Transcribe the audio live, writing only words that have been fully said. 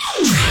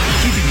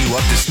you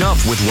up to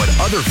snuff with what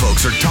other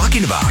folks are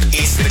talking about.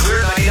 It's the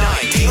Clear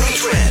 99 Daily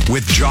Trend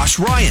with Josh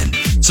Ryan.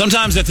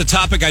 Sometimes that's a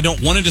topic I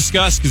don't want to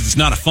discuss because it's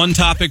not a fun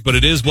topic, but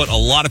it is what a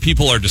lot of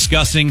people are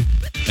discussing,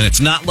 and it's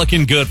not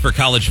looking good for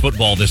college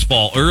football this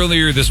fall.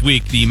 Earlier this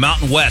week, the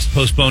Mountain West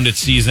postponed its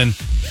season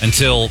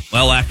until,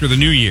 well, after the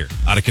new year,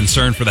 out of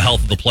concern for the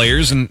health of the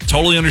players, and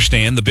totally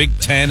understand. The Big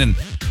Ten and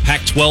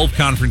Pac-12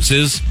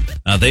 conferences,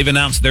 they've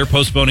announced they're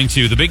postponing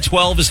too. The Big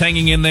 12 is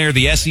hanging in there.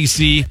 The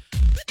SEC,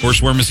 of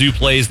course, where Mizzou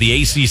plays,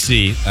 the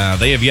ACC,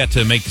 they have yet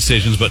to make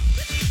decisions, but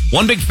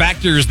one big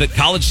factor is that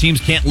college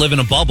teams can't live in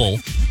a bubble,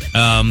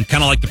 kind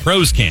of like the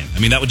pros can. I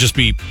mean, that would just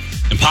be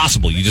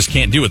impossible. You just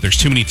can't do it. There's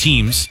too many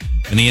teams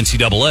in the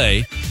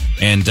NCAA.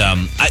 And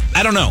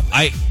I don't know.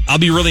 I'll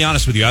be really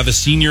honest with you. I have a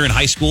senior in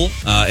high school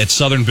at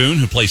Southern Boone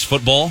who plays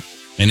football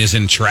and is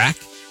in track.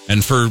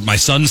 And for my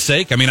son's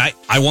sake, I mean,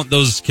 I want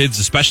those kids,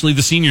 especially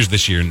the seniors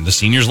this year and the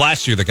seniors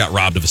last year that got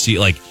robbed of a seat.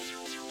 Like,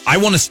 I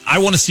want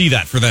to see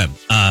that for them.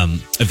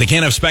 If they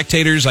can't have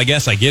spectators, I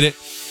guess I get it.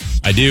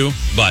 I do,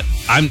 but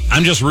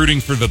I'm just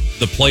rooting for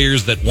the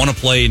players that want to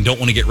play and don't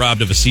want to get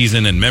robbed of a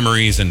season and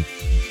memories. And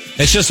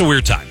it's just a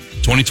weird time.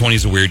 2020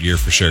 is a weird year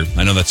for sure.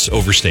 I know that's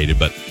overstated,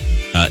 but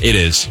it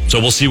is. So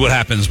we'll see what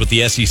happens with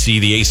the SEC,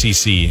 the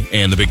ACC,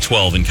 and the Big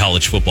 12 in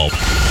college football.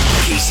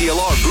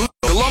 KCLR Boone,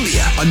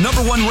 Columbia, a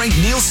 #1 ranked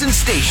Nielsen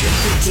station.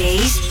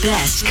 Today's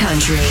best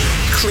country.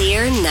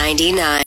 Clear 99.